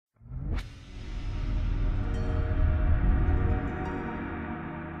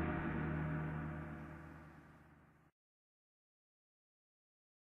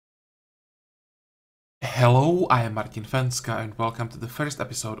Hello, I am Martin Fencka and welcome to the first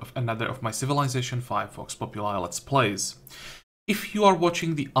episode of another of my Civilization 5 Vox Populi Let's Plays. If you are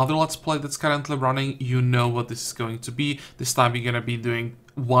watching the other Let's Play that's currently running, you know what this is going to be. This time we're gonna be doing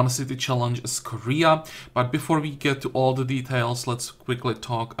one city challenge as Korea, but before we get to all the details, let's quickly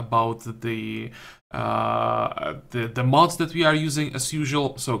talk about the mods that we are using as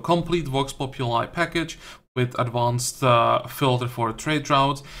usual. So complete Vox Populi package with advanced filter for trade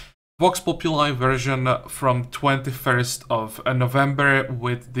routes. Vox Populi version from 21st of November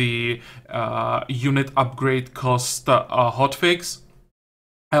with the unit upgrade cost hotfix.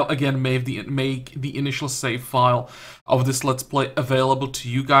 I'll again make the initial save file of this Let's Play available to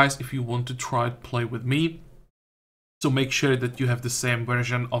you guys if you want to try to play with me. So make sure that you have the same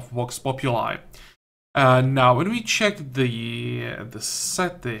version of Vox Populi. Now, when we check the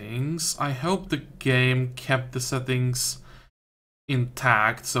settings, I hope the game kept the settings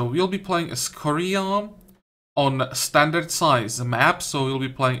intact. So we'll be playing as Korea on standard size map, so we'll be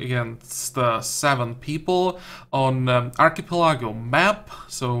playing against 7 people on Archipelago map,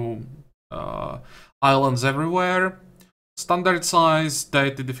 so islands everywhere, standard size,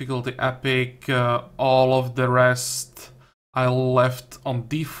 Deity difficulty epic, all of the rest I left on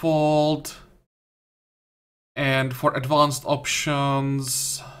default. And for advanced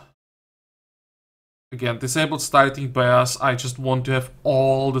options, again, disabled starting bias. I just want to have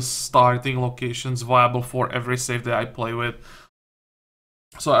all the starting locations viable for every save that I play with.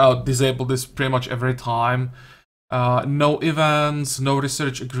 So I'll disable this pretty much every time. No events, no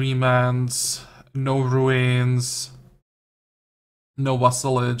research agreements, no ruins, no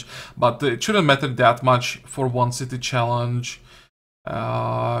vassalage. But it shouldn't matter that much for one city challenge.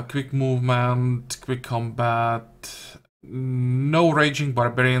 Quick movement, quick combat. No raging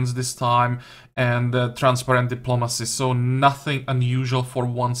barbarians this time, and transparent diplomacy, so nothing unusual for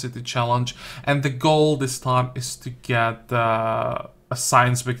one city challenge. And the goal this time is to get a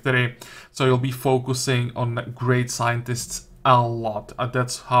science victory, so you'll be focusing on great scientists a lot.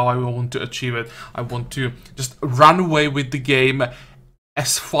 That's how I want to achieve it. I want to just run away with the game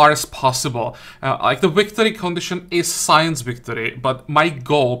as far as possible. Like, the victory condition is science victory, but my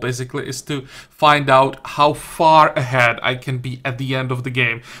goal basically is to find out how far ahead I can be at the end of the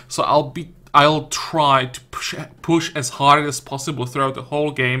game. So I'll try to push as hard as possible throughout the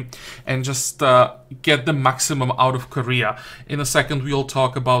whole game and just get the maximum out of Korea. In a second we'll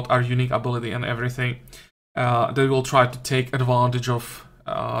talk about our unique ability and everything that we'll try to take advantage of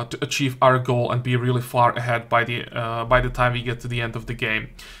to achieve our goal and be really far ahead by the time we get to the end of the game.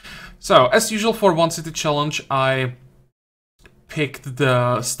 So, as usual for one city challenge, I picked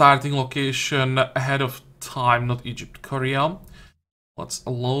the starting location ahead of time, not Egypt, Korea. Let's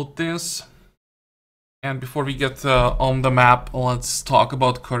load this. And before we get on the map, let's talk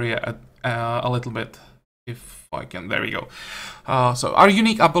about Korea a little bit. If I can, there we go. So our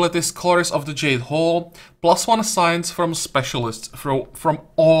unique abilities: Colors of the Jade Hall, +1 science from specialists, from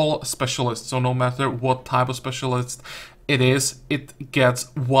all specialists, so no matter what type of specialist it is, it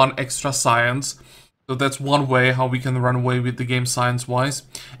gets 1 extra science. So that's one way how we can run away with the game science-wise.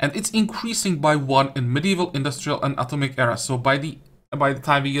 And it's increasing by 1 in medieval, industrial, and atomic era. So by the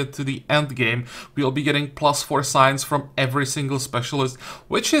time we get to the end game, we'll be getting +4 science from every single specialist,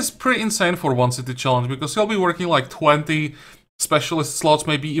 which is pretty insane for one city challenge, because you'll be working like 20 specialist slots,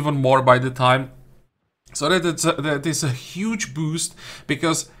 maybe even more by the time. So that is a huge boost,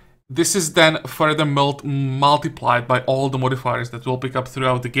 because this is then further multiplied by all the modifiers that we'll pick up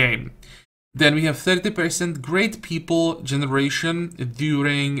throughout the game. Then we have 30% great people generation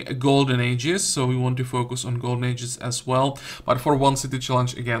during golden ages, so we want to focus on golden ages as well. But for one city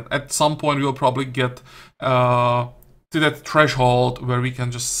challenge, again, at some point we'll probably get to that threshold where we can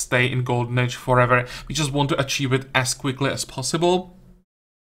just stay in golden age forever. We just want to achieve it as quickly as possible.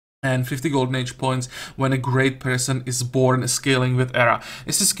 And 50 golden age points when a great person is born, scaling with era.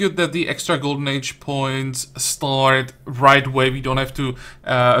 This is good that the extra golden age points start right away. We don't have to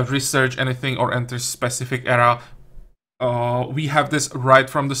research anything or enter specific era. We have this right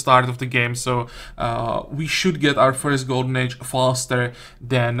from the start of the game, so we should get our first golden age faster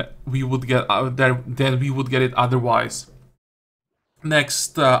than we would get it otherwise.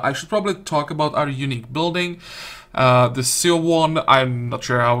 Next, I should probably talk about our unique building. The p.1, I'm not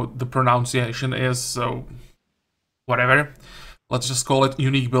sure how the pronunciation is, so whatever. Let's just call it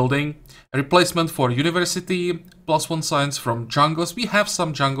unique building. A replacement for university, +1 science from jungles. We have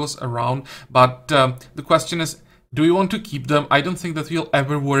some jungles around, but the question is, do we want to keep them? I don't think that we'll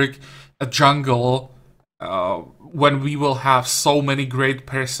ever work a jungle when we will have so many great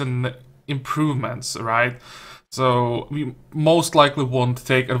person improvements, right? So we most likely won't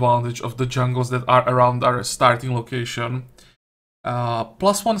take advantage of the jungles that are around our starting location.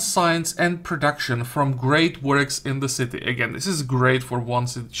 +1 science and production from great works in the city. Again, this is great for one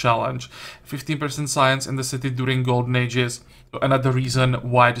city challenge. 15% science in the city during golden ages. Another reason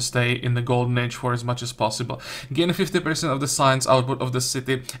why to stay in the golden age for as much as possible. Gain 50% of the science output of the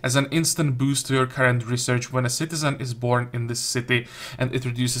city as an instant boost to your current research when a citizen is born in this city, and it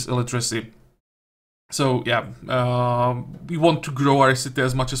reduces illiteracy. So yeah, we want to grow our city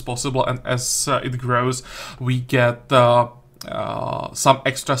as much as possible, and as it grows, we get some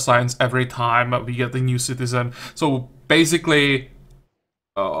extra science every time we get a new citizen. So basically,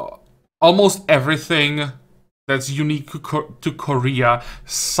 almost everything that's unique to Korea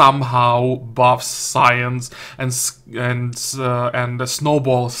somehow buffs science and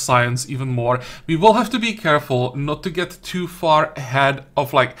snowballs science even more. We will have to be careful not to get too far ahead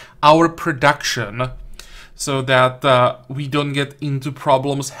of like our production, so that we don't get into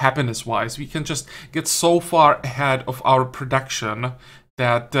problems happiness-wise. We can just get so far ahead of our production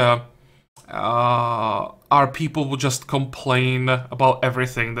that our people will just complain about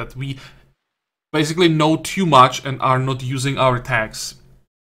everything, that we basically know too much and are not using our tags.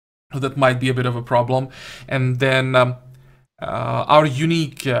 So that might be a bit of a problem. And then our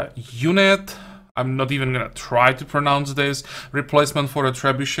unique unit, I'm not even gonna try to pronounce this, replacement for a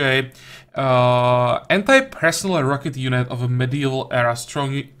trebuchet, anti-personnel rocket unit of a medieval era,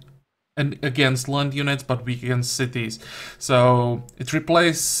 strong and against land units but weak against cities. So it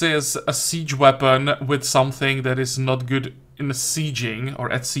replaces a siege weapon with something that is not good in sieging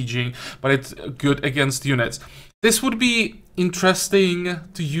or at sieging, but it's good against units. This would be interesting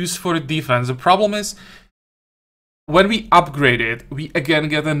to use for defense. The problem is, when we upgrade it, we again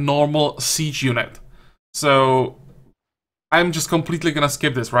get a normal siege unit. So I'm just completely gonna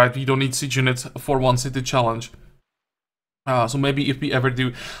skip this, right? We don't need siege units for one city challenge. So maybe if we ever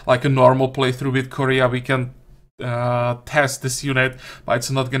do like a normal playthrough with Korea, we can test this unit, but it's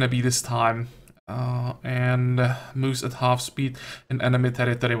not gonna be this time. And moves at half speed in enemy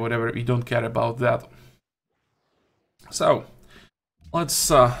territory, whatever, we don't care about that. So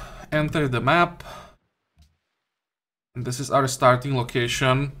let's enter the map. And this is our starting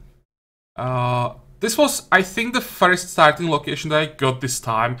location. This was, I think, the first starting location that I got this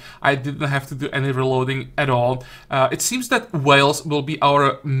time. I didn't have to do any reloading at all. It seems that Wales will be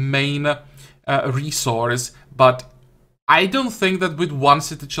our main resource, but I don't think that with one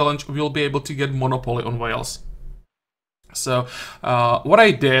city challenge we'll be able to get monopoly on Wales. So what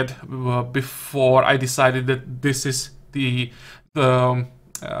I did before I decided that this is the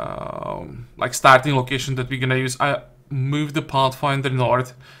like starting location that we're gonna use, I moved the Pathfinder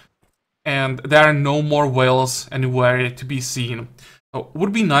north, and there are no more whales anywhere to be seen. So it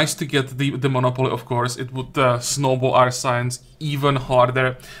would be nice to get the monopoly, of course. It would snowball our science even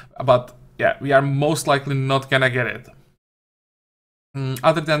harder, but yeah, we are most likely not gonna get it.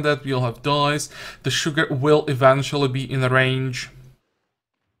 Other than that, we'll have dyes. The sugar will eventually be in range.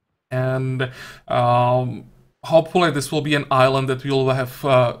 And hopefully this will be an island that we'll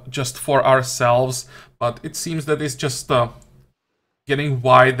have just for ourselves. But it seems that it's just getting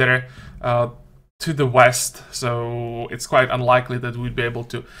wider to the west. So it's quite unlikely that we'd be able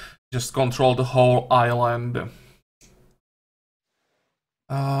to just control the whole island.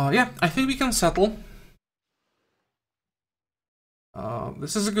 Yeah, I think we can settle.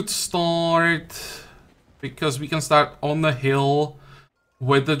 This is a good start, because we can start on the hill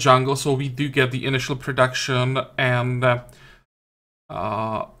with the jungle, so we do get the initial production, and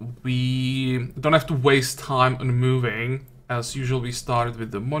we don't have to waste time on moving. As usual, we started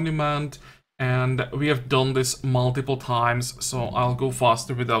with the monument, and we have done this multiple times, so I'll go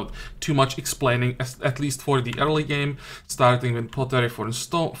faster without too much explaining, at least for the early game, starting with pottery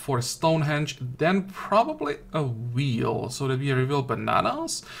for Stonehenge, then probably a wheel, so that we reveal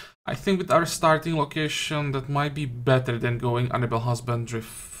bananas. I think with our starting location, that might be better than going animal husbandry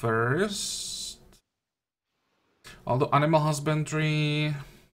first. Although animal husbandry...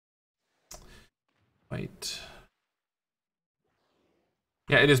 Wait...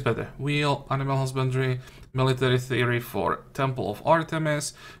 Yeah, it is better. Wheel, animal husbandry, military theory for Temple of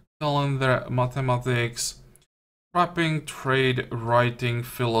Artemis, calendar, mathematics, wrapping, trade, writing,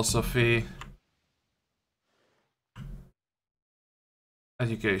 philosophy,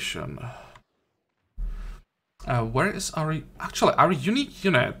 education. Where is our... Actually, our unique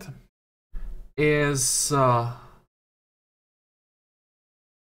unit is... Art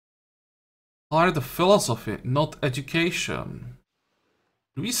of philosophy, not education.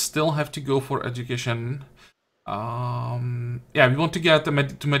 Do we still have to go for education? Yeah, we want to get to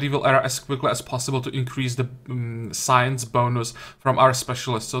medieval era as quickly as possible to increase the science bonus from our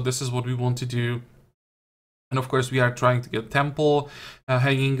specialists. So this is what we want to do. And of course, we are trying to get temple,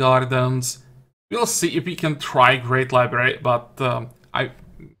 hanging gardens. We'll see if we can try Great Library, but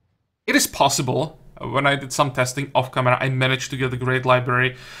it is possible. When I did some testing off camera, I managed to get the Great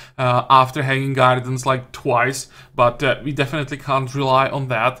Library after Hanging Gardens like twice, but we definitely can't rely on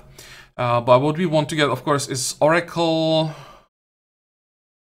that. But what we want to get, of course, is Oracle,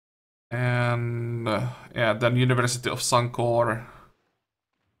 and yeah, then University of Sankor.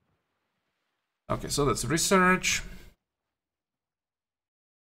 Okay, so that's research.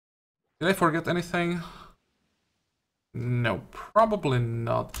 Did I forget anything? No, probably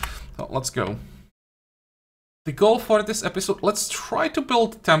not. So let's go. The goal for this episode, let's try to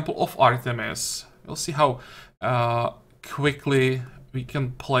build the Temple of Artemis. We'll see how quickly we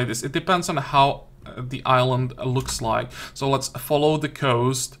can play this. It depends on how the island looks like. So let's follow the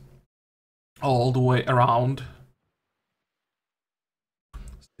coast all the way around.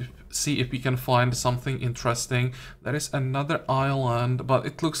 See if we can find something interesting. There is another island, but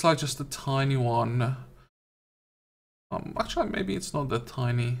it looks like just a tiny one. Actually, maybe it's not that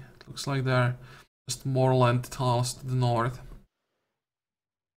tiny. It looks like there just more land tiles to the north.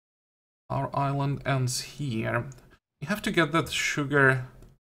 Our island ends here. We have to get that sugar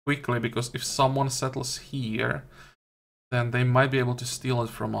quickly, because if someone settles here, then they might be able to steal it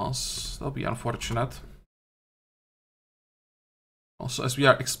from us. That'll be unfortunate. Also, as we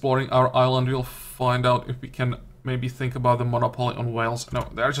are exploring our island, we'll find out if we can maybe think about the monopoly on whales. No,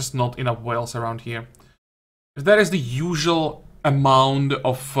 there are just not enough whales around here. If there is the usual amount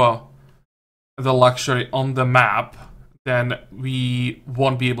of the luxury on the map, then we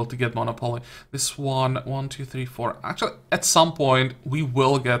won't be able to get monopoly. This one, 1, 2, 3, 4. Actually, at some point, we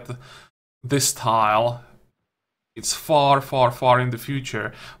will get this tile. It's far, far, far in the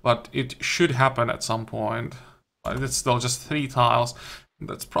future, but it should happen at some point. But it's still just 3 tiles.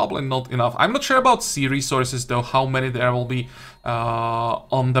 That's probably not enough. I'm not sure about sea resources, though, how many there will be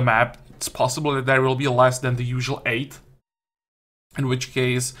on the map. It's possible that there will be less than the usual 8. In which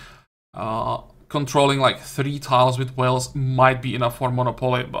case, controlling like 3 tiles with whales might be enough for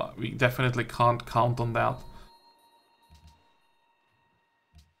monopoly, but we definitely can't count on that.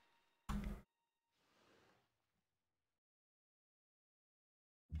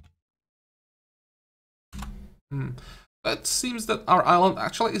 It seems that our island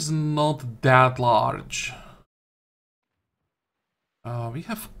actually is not that large. We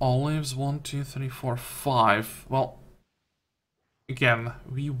have olives, 1, 2, 3, 4, 5. Well, again,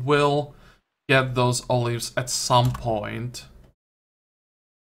 we will get those olives at some point.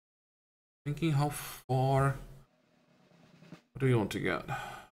 Thinking how far. What do you want to get?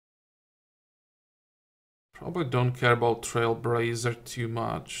 Probably don't care about Trailblazer too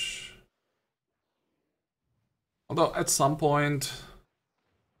much. Although at some point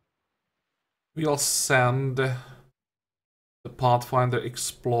we'll send the Pathfinder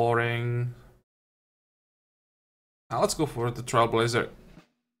exploring. Now let's go for the Trailblazer.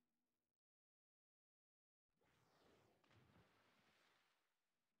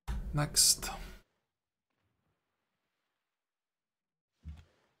 Next.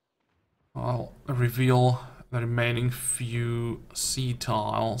 I'll reveal the remaining few sea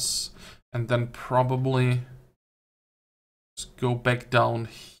tiles and then probably just go back down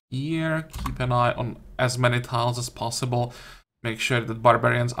here, keep an eye on as many tiles as possible, make sure that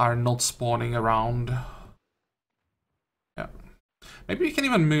barbarians are not spawning around. Yeah, maybe we can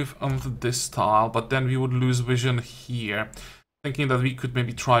even move onto this tile, but then we would lose vision here. Thinking that we could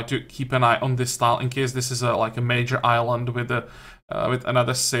maybe try to keep an eye on this tile in case this is like a major island with a with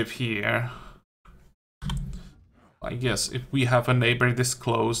another save here. I guess if we have a neighbor this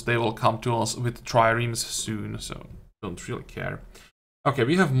close, they will come to us with triremes soon, so don't really care. Okay,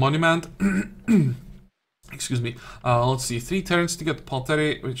 we have monument. Excuse me. Let's see, 3 turns to get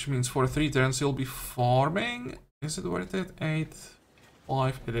pottery, which means for 3 turns you'll be farming. Is it worth it? 8,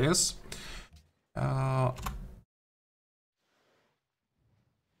 5, it is.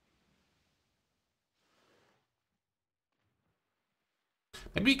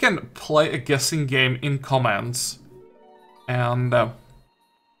 Maybe we can play a guessing game in comments. And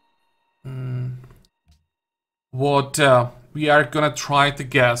what we are gonna try to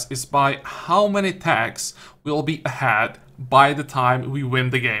guess is by how many tags we'll be ahead by the time we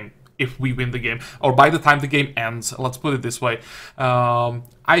win the game. If we win the game, or by the time the game ends, let's put it this way.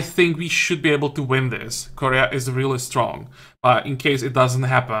 I think we should be able to win this. Korea is really strong. In case it doesn't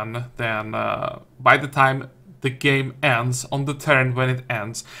happen, then by the time the game ends, on the turn when it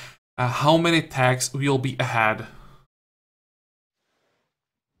ends, How many tags will be ahead?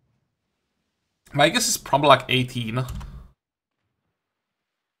 My guess is probably like 18.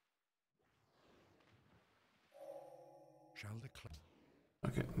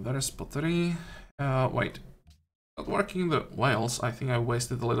 Okay, there is pottery. Wait. Not working the whales. I think I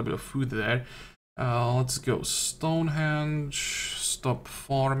wasted a little bit of food there. Let's go Stonehenge. Stop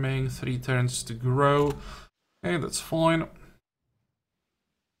farming. 3 turns to grow. Okay, that's fine.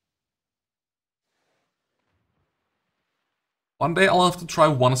 One day I'll have to try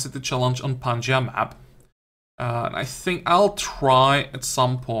one city challenge on Pangaea map. And I think I'll try at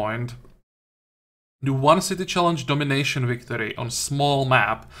some point do one city challenge domination victory on small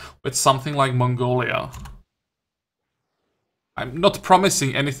map with something like Mongolia. I'm not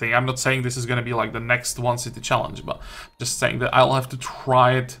promising anything. I'm not saying this is gonna be like the next one city challenge, but just saying that I'll have to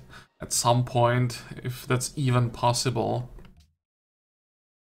try it at some point if that's even possible.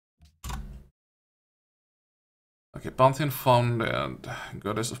 Okay, Pantheon founded,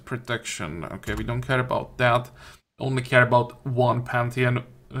 Goddess of Protection. Okay, we don't care about that. Only care about one Pantheon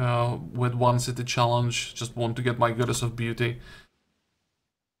with one city challenge. Just want to get my Goddess of Beauty.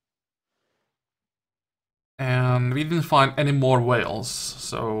 And we didn't find any more whales,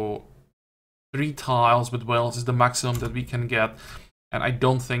 so 3 tiles with whales is the maximum that we can get. And I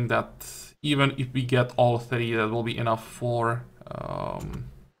don't think that even if we get all 3, that will be enough for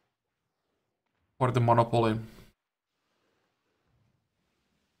the monopoly.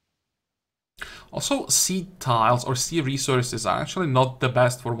 Also, sea tiles or sea resources are actually not the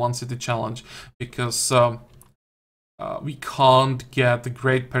best for one city challenge because we can't get the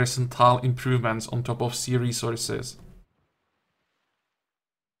great percentile improvements on top of sea resources.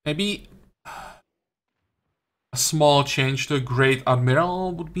 Maybe a small change to a Great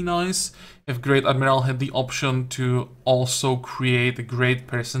Admiral would be nice. If Great Admiral had the option to also create a great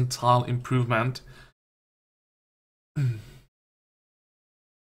percentile improvement.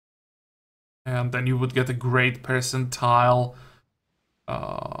 And then you would get a great percentile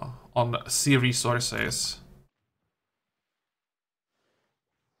on sea resources.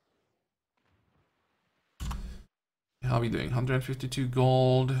 How are we doing? 152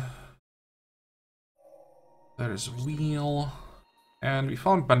 gold. There's wheel. And we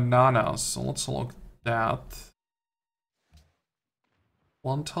found bananas, so let's look at that.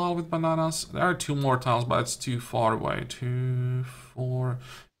 1 tile with bananas. There are 2 more tiles, but it's too far away. 2, 4.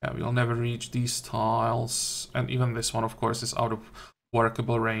 Yeah, we'll never reach these tiles. And even this one, of course, is out of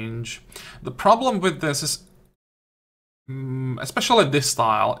workable range. The problem with this is, especially this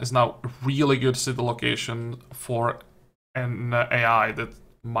tile, is now a really good city location for an AI that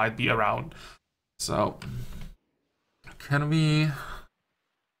might be around. So, can we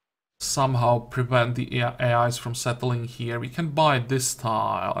somehow prevent the AIs from settling here? We can buy this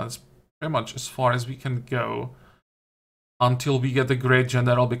tile. That's pretty much as far as we can go. Until we get a great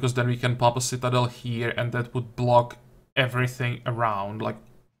general, because then we can pop a citadel here and that would block everything around. Like,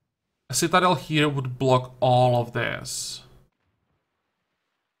 a citadel here would block all of this.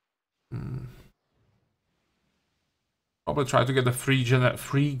 Probably try to get a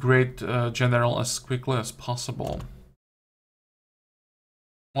free great general as quickly as possible.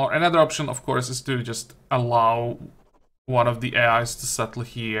 Or another option, of course, is to just allow one of the AIs to settle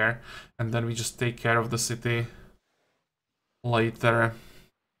here, and then we just take care of the city later.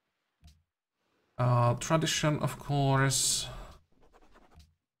 Tradition, of course.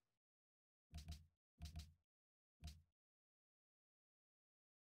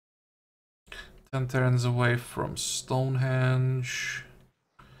 Ten turns away from Stonehenge.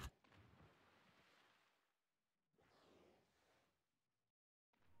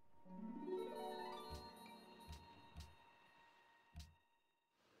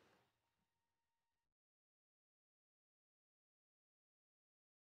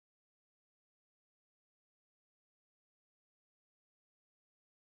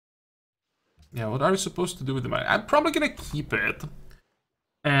 Yeah, what are we supposed to do with the money? I'm probably gonna keep it.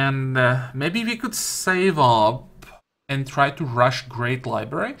 And maybe we could save up and try to rush Great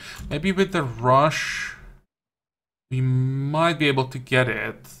Library. Maybe with the rush, we might be able to get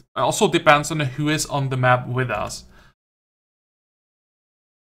it. It also depends on who is on the map with us.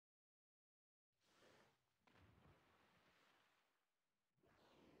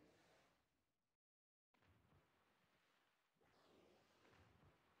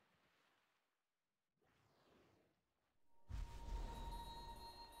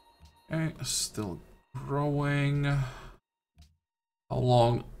 Okay, still growing. How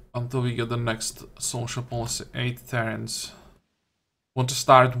long until we get the next social policy? 8 turns. Want to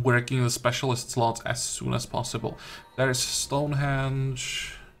start working the specialist slots as soon as possible. There is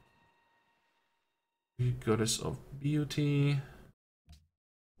Stonehenge. Goddess of Beauty.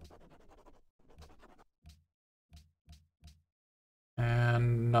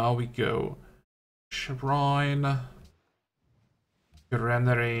 And now we go Shrine,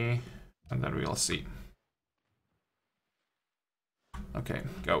 Granary, and then we'll see. Okay,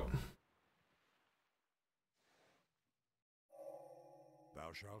 go.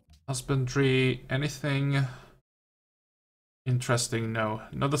 Husbandry, anything interesting? No,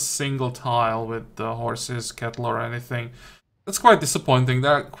 not a single tile with the horses, cattle, or anything. That's quite disappointing.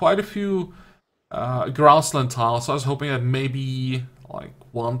 There are quite a few grassland tiles, so I was hoping that maybe like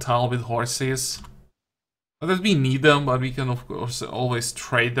one tile with horses. Not that we need them, but we can of course always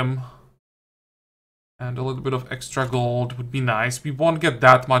trade them. And a little bit of extra gold would be nice. We won't get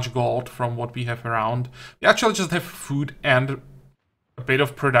that much gold from what we have around. We actually just have food and a bit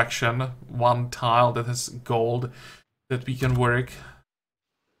of production. One tile that has gold that we can work.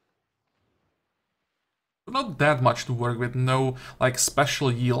 But not that much to work with. No like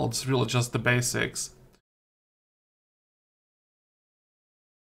special yields, really just the basics.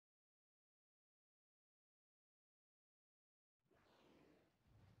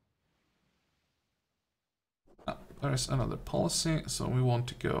 There's another policy, so we want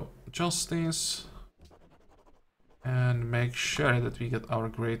to go justice and make sure that we get our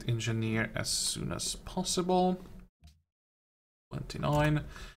great engineer as soon as possible. 29,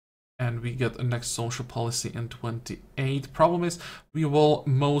 and we get a next social policy in 28. Problem is, we will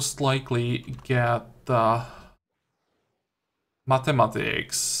most likely get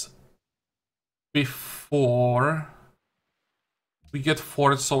mathematics before we get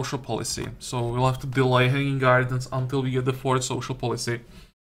fourth social policy, so we'll have to delay hanging gardens until we get the fourth social policy.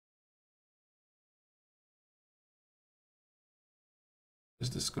 Is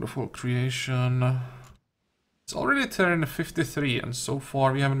this good for creation? It's already turn 53, and so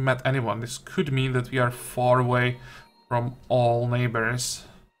far we haven't met anyone. This could mean that we are far away from all neighbors.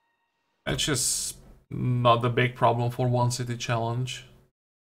 It's just not a big problem for one city challenge.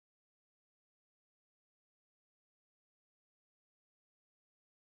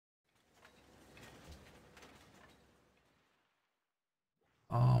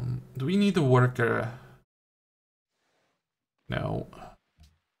 Do we need a worker? No.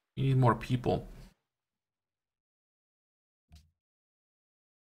 We need more people.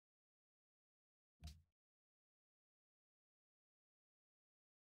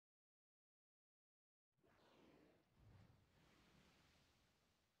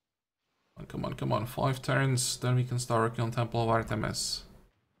 Come on, come on. 5 turns, then we can start working on Temple of Artemis.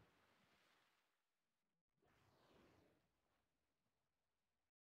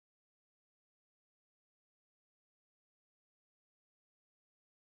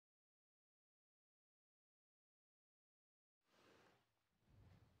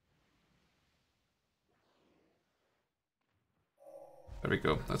 There we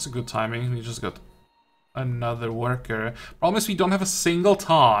go. That's a good timing. We just got another worker. Problem is we don't have a single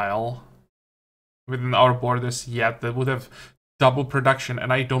tile within our borders yet that would have double production,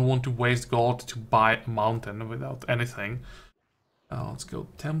 and I don't want to waste gold to buy a mountain without anything. Let's go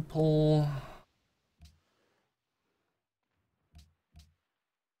temple.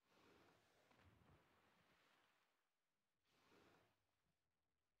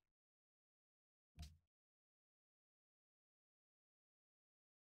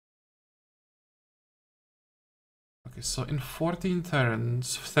 Okay, so in 13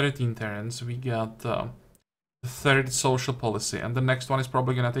 turns, we got the third social policy, and the next one is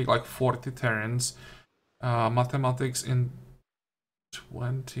probably gonna take like 40 turns. Mathematics in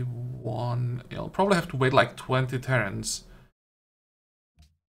 21. You'll probably have to wait like 20 turns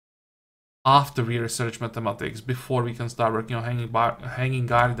after we research mathematics before we can start working on hanging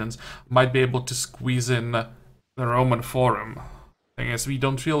gardens. Might be able to squeeze in the Roman Forum. Thing is, we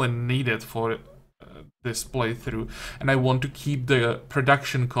don't really need it for this playthrough, and I want to keep the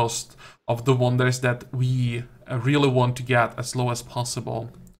production cost of the wonders that we really want to get as low as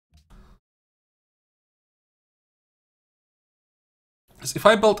possible. So if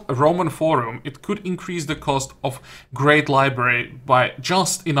I built a Roman Forum, it could increase the cost of Great Library by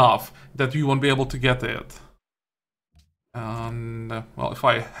just enough that we won't be able to get it. And, well, if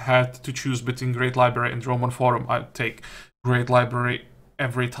I had to choose between Great Library and Roman Forum, I'd take Great Library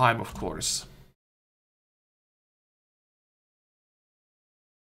every time, of course.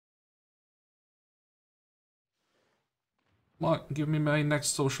 Well, give me my next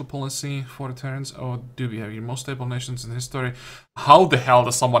social policy for turns. Oh, do we have your most stable nations in history? How the hell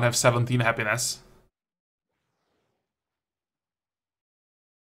does someone have 17 happiness?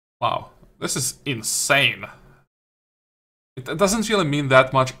 Wow, this is insane. It doesn't really mean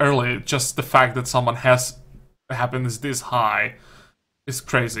that much early, just the fact that someone has happens this high is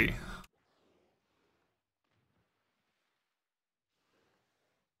crazy.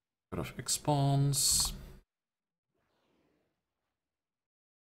 Bit of expanse.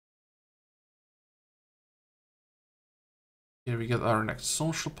 Here we get our next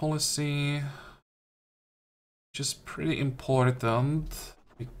social policy, which is pretty important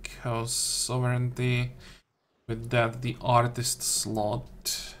because sovereignty. With that, the artist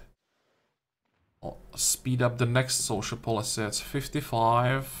slot. I'll speed up the next social policy. It's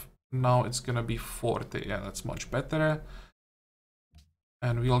 55. Now it's gonna be 40. Yeah, that's much better.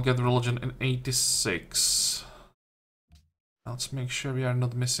 And we'll get religion in 86. Let's make sure we are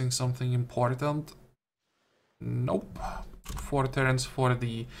not missing something important. Nope. 4 turns for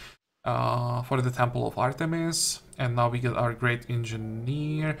the Temple of Artemis. And now we get our Great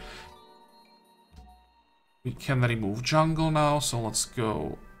Engineer. We can remove jungle now, so let's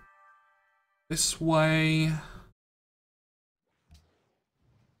go this way. How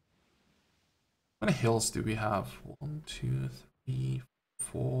many hills do we have? 1, 2, 3,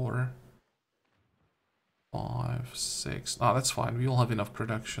 4, 5, 6. Ah, that's fine. We will have enough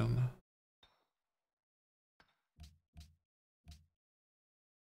production.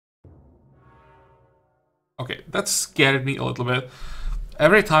 Okay, that scared me a little bit.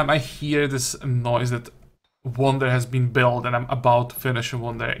 Every time I hear this noise that wonder has been built and I'm about to finish a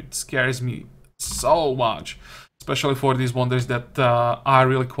wonder, it scares me so much, especially for these wonders that are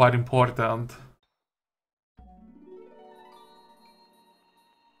really quite important.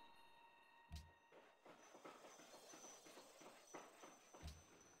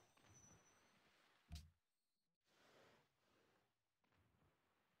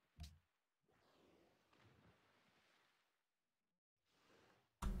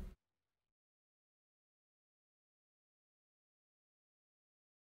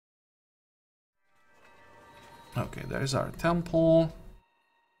 Okay, there's our temple.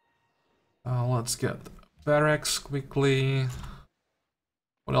 Let's get barracks quickly.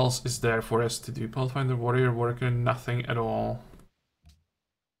 What else is there for us to do? Pathfinder, warrior, worker, nothing at all.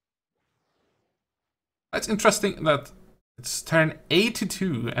 It's interesting that it's turn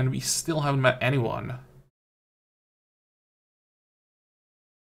 82 and we still haven't met anyone.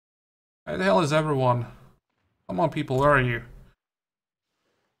 Where the hell is everyone? Come on, people, where are you?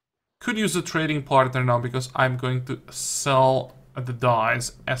 Could use a trading partner now because I'm going to sell the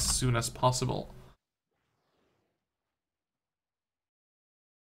dies as soon as possible.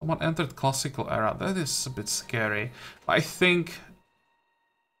 Someone entered classical era. That is a bit scary. I think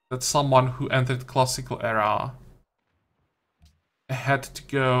that someone who entered classical era had to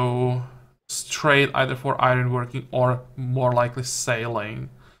go straight either for ironworking or more likely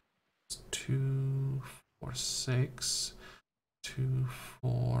sailing. 2, 4, 6, 2,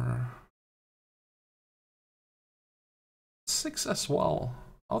 4, 6 as well.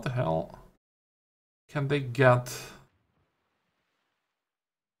 How the hell can they get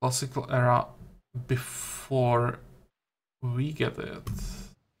classical era before we get it?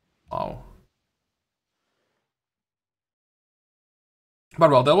 Wow. But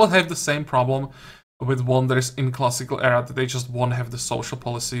well, they will have the same problem with wonders in classical era, that they just won't have the social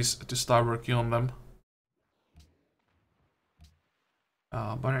policies to start working on them.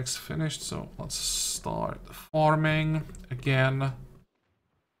 Barracks finished, so let's start farming again.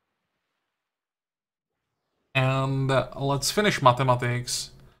 And let's finish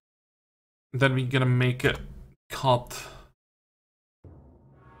mathematics. Then we're gonna make a cut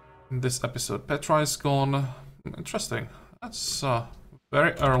in this episode. Petra is gone. Interesting. That's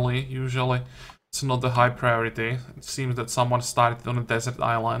very early. Usually it's not the high priority. It seems that someone started on a desert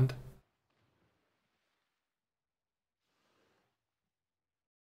island.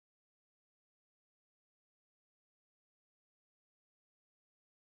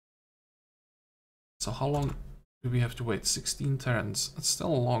 So how long do we have to wait? 16 turns. That's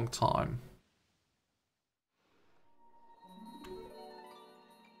still a long time.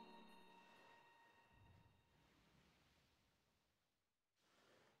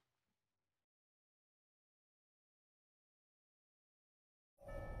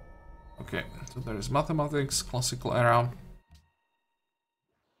 Okay, so there is mathematics, classical era.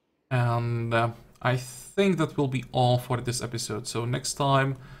 And I think that will be all for this episode. So next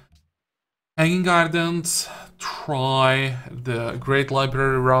time, Hanging Gardens, try the Great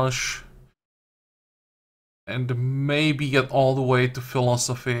Library Rush, and maybe get all the way to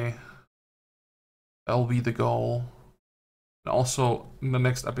philosophy. That'll be the goal. And also, in the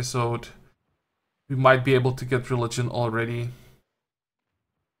next episode, we might be able to get religion already.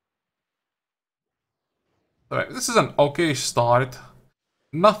 So this is an okay start.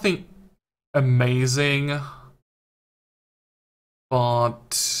 Nothing amazing.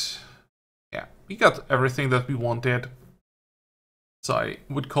 But yeah, we got everything that we wanted. So I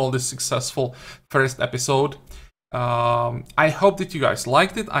would call this successful first episode. I hope that you guys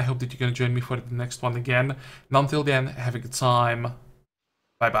liked it. I hope that you're gonna join me for the next one again. And until then, have a good time.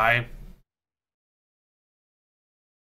 Bye bye.